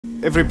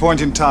Every point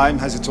in time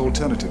has its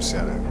alternative,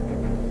 Sarah.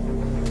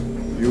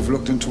 You've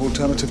looked into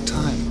alternative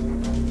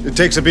time. It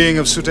takes a being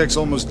of Sutek's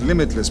almost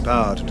limitless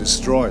power to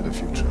destroy the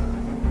future.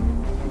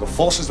 The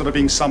forces that are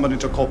being summoned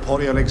into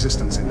corporeal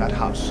existence in that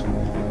house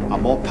are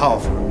more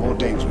powerful and more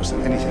dangerous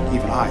than anything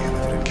even I have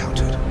ever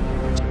encountered.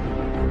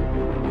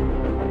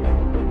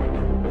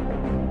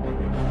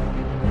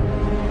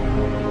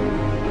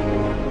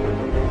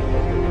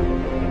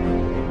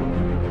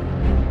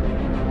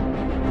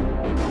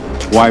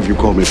 Why have you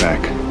called me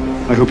back?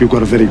 I hope you've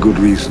got a very good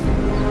reason.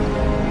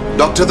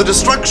 Doctor, the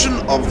destruction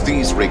of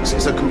these rigs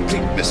is a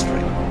complete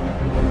mystery.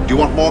 Do you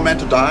want more men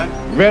to die?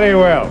 Very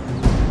well.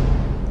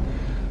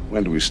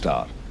 When do we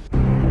start?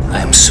 I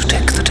am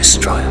Sutek the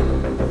Destroyer.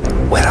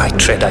 Where I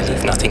tread, I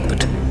leave nothing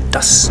but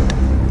dust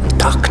and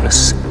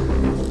darkness.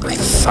 I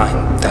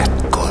find that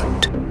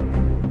good.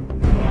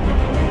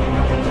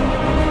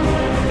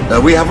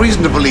 We have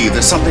reason to believe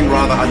there's something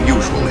rather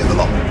unusual in the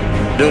lock.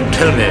 Don't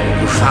tell me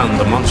you found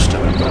the monster.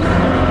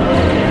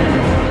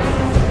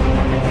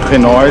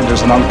 Crinoid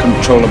is an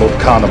uncontrollable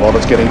carnivore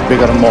that's getting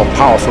bigger and more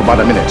powerful by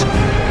the minute.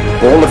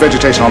 All the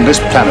vegetation on this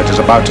planet is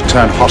about to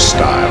turn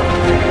hostile.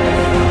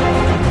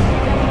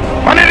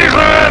 When it is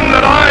learned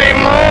that I,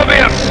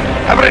 Morbius,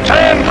 have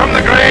returned from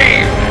the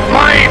grave,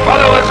 my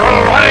followers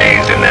will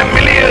rise in their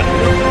millions.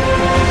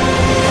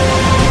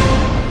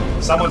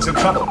 Someone's in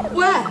trouble.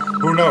 Where?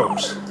 Who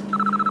knows?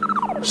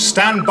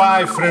 Stand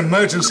by for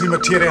emergency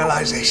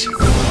materialization.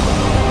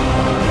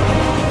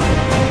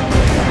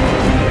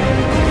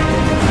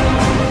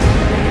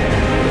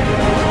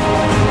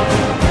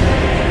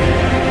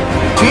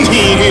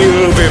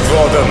 Kneel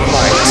before the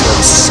might of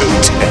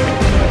Sutek.